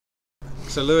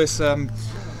So Lewis,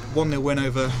 1-0 win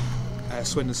over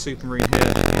Swindon Supermarine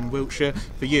here in Wiltshire.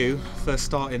 For you, first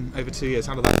start in over 2 years,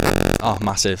 how did that go? Oh,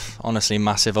 massive. Honestly,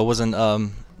 massive. I wasn't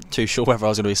too sure whether I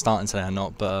was going to be starting today or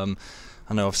not, but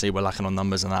I know obviously we're lacking on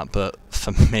numbers and that, but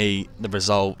for me, the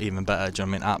result even better. Do you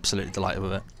know what I mean? Absolutely delighted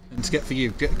with it. And to get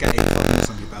 85 minutes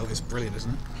on your belt is brilliant,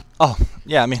 isn't it? Oh,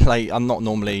 yeah, I mean, like, I'm not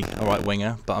normally a right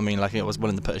winger, but I mean, like, I was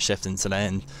willing to put a shift in today,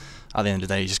 and at the end of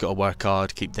the day, you just got to work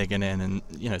hard, keep digging in, and,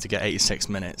 you know, to get 86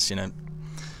 minutes,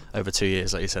 over 2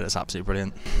 years, like you said, it's absolutely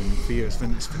brilliant. And for you, it's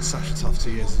been such a tough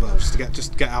 2 years as well.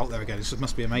 Just to get out there again, it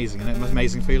must be amazing, isn't it? An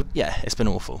amazing feeling. Yeah, it's been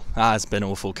awful. It's been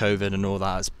awful, COVID and all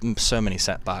that. It's so many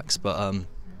setbacks, but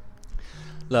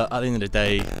look, at the end of the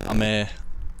day, I'm here.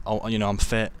 I'm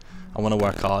fit. I want to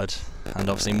work hard, and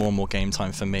obviously more and more game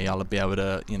time for me. I'll be able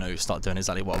to, start doing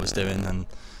exactly what I was doing, and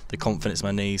the confidence in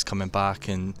my knees coming back,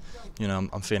 and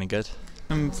I'm feeling good.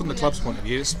 And from the club's point of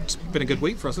view, it's been a good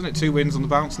week for us, hasn't it? 2 wins on the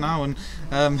bounce now,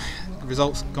 and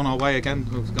results gone our way again.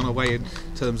 We've gone our way in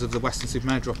terms of the Western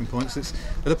Supermarine dropping points.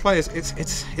 For the players, it's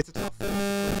a tough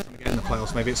to get in the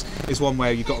playoffs. Maybe it's one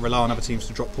where you've got to rely on other teams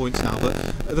to drop points now. But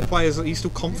are the players, are you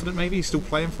still confident? Maybe you're still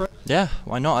playing for it? Yeah,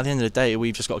 why not? At the end of the day,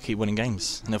 we've just got to keep winning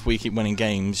games, and if we keep winning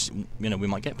games, we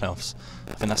might get playoffs.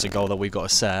 I think that's a goal that we've got to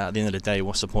set. At the end of the day,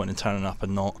 what's the point in turning up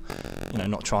and not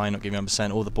trying, not giving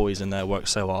 100%? All the boys in there work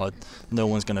so hard. No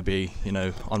one's going to be,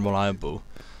 unreliable,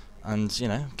 and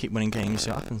keep winning games. See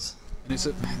what happens. And this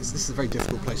is a very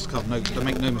difficult place to come. To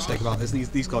make no mistake about this.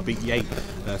 These guys beat Yate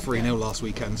 3-0 last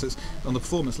weekend. So it's, on the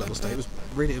performance level state, it was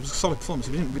a solid performance.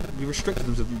 We restricted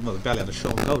them to they barely had a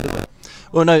shot on goal, did they?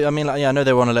 Well, no, I mean, I know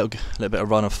they were on a little bit of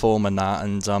run of form and that,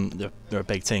 and they're a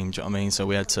big team. Do you know what I mean? So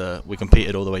we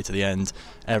competed all the way to the end.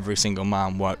 Every single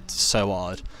man worked so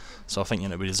hard. So I think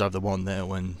we deserve the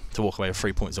 1-0 and to walk away with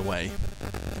 3 points away.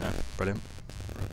 Brilliant.